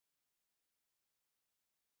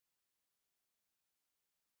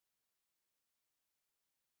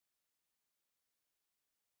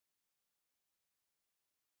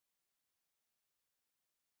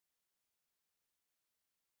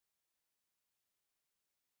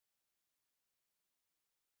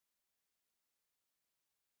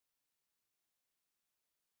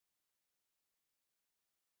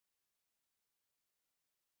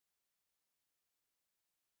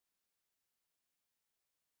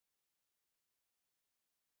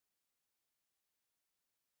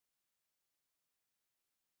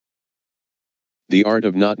The art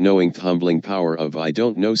of not knowing. Humbling power of I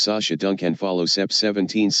don't know. Sasha Duncan follow Sep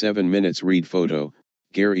 17 7 minutes read photo,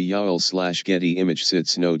 Gary Yowell / Getty image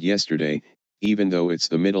sits note yesterday, even though it's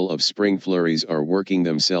the middle of spring flurries are working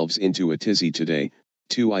themselves into a tizzy today.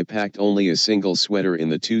 2 I packed only a single sweater in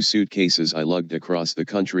the 2 suitcases I lugged across the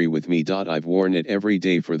country with me. I've worn it every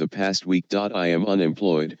day for the past week. I am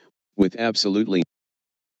unemployed, with absolutely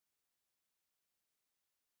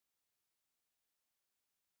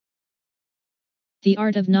The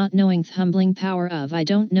art of not knowing. Humbling power of I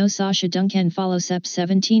don't know. Sasha Duncan follow Sep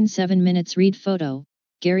 17 7 minutes read photo,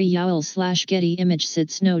 Gary Yowell / Getty image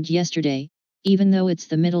sits node yesterday, even though it's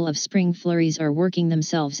the middle of spring flurries are working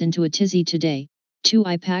themselves into a tizzy today. 2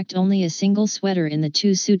 I packed only a single sweater in the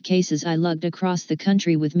 2 suitcases I lugged across the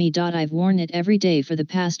country with me. I've worn it every day for the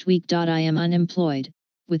past week. I am unemployed,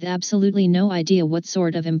 with absolutely no idea what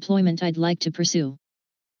sort of employment I'd like to pursue.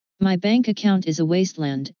 My bank account is a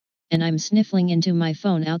wasteland, and I'm sniffling into my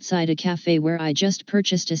phone outside a cafe where I just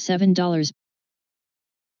purchased a $7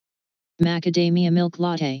 macadamia milk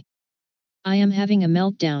latte. I am having a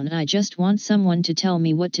meltdown. I just want someone to tell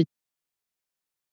me what to